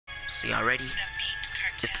So y'all ready?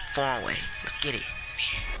 It's the foreign way. Let's get it.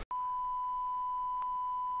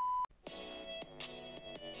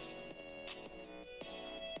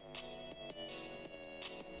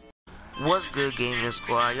 What's good, gaming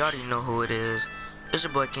squad? You already know who it is. It's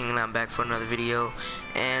your boy King, and I'm back for another video.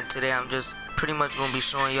 And today I'm just pretty much gonna be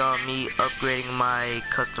showing y'all me upgrading my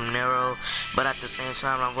custom Nero, but at the same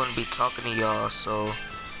time I'm gonna be talking to y'all. So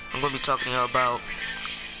I'm gonna be talking to y'all about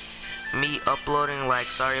me uploading. Like,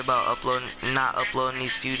 sorry about not uploading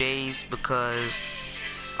these few days because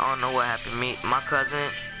I don't know what happened. My cousin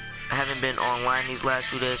haven't been online these last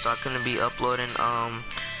few days, so I couldn't be uploading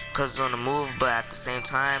Cousins on the Move. But at the same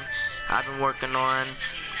time, I've been working on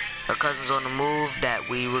a Cousins on the Move that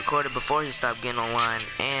we recorded before he stopped getting online,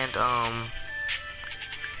 and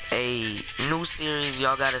a new series.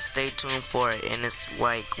 Y'all gotta stay tuned for it, and it's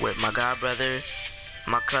like with my god brother,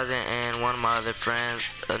 my cousin, and one of my other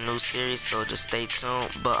friends, a new series, so just stay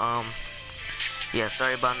tuned. But yeah,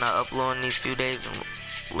 sorry about not uploading these few days, and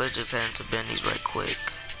let's just head into Bendy's right quick.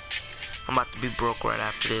 I'm about to be broke right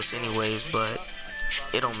after this anyways, but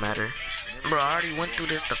it don't matter. Bro, I already went through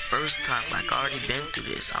this the first time. Like, I already been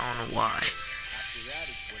through this. I don't know why.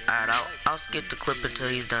 Alright, I'll skip the clip until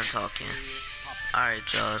he's done talking. Alright,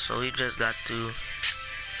 y'all, so he just got through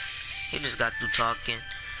talking.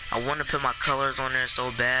 I want to put my colors on there so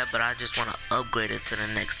bad, but I just want to upgrade it to the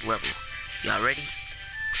next level. Y'all ready?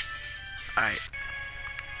 Alright.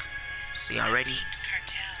 So y'all ready?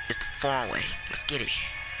 It's the foreign way. Let's get it.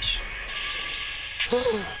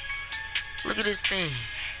 Whoa! Look at this thing.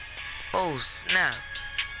 Oh snap.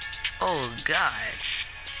 Oh god.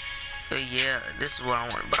 Yeah, this is what I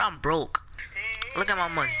want. But I'm broke. Look at my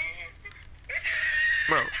money.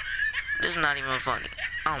 Bro, this is not even funny.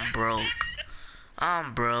 I'm broke.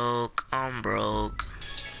 I'm broke.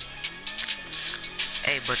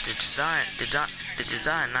 Hey, but the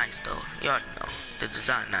design nice though. You already know. The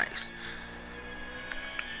design nice.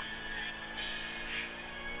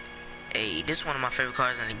 Hey, this is one of my favorite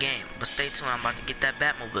cars in the game. But stay tuned, I'm about to get that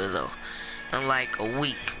Batmobile though. In like a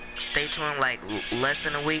week. Stay tuned, like less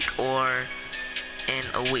than a week or in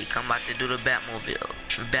a week. I'm about to do the Batmobile.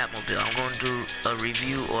 I'm gonna do a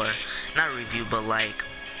review, or not a review, but like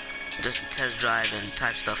just test drive and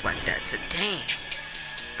type stuff like that today.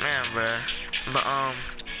 Man, bruh. But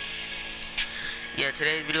yeah,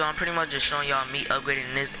 today's video I'm pretty much just showing y'all me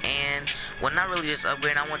upgrading this, and well, not really just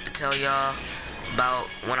upgrading. I want to tell y'all about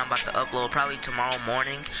when I'm about to upload, probably tomorrow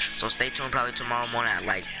morning. So stay tuned, probably tomorrow morning at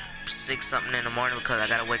like 6 something in the morning, because I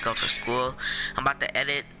gotta wake up for school. I'm about to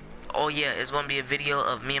edit. Oh yeah, it's gonna be a video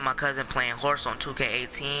of me and my cousin playing horse on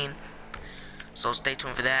 2K18. So stay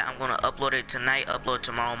tuned for that. I'm gonna upload it tonight, upload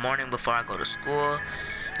tomorrow morning before I go to school.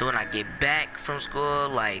 Then when I get back from school,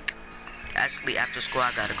 like actually after school,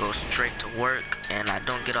 I gotta go straight to work, and I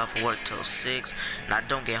don't get off of work till 6, and I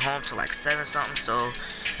don't get home till like 7 something. So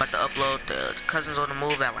about to upload the Cousins on the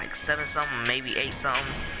Move at like 7 something, maybe 8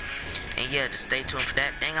 something. And yeah, just stay tuned for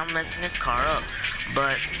that. Dang, I'm messing this car up.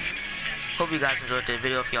 But hope you guys enjoyed this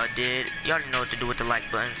video. If y'all did, you already know what to do with the like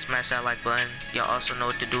button. Smash that like button. Y'all also know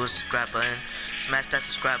what to do with the subscribe button. Smash that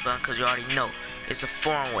subscribe button, because you already know it's a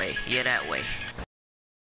foreign way. Yeah, that way.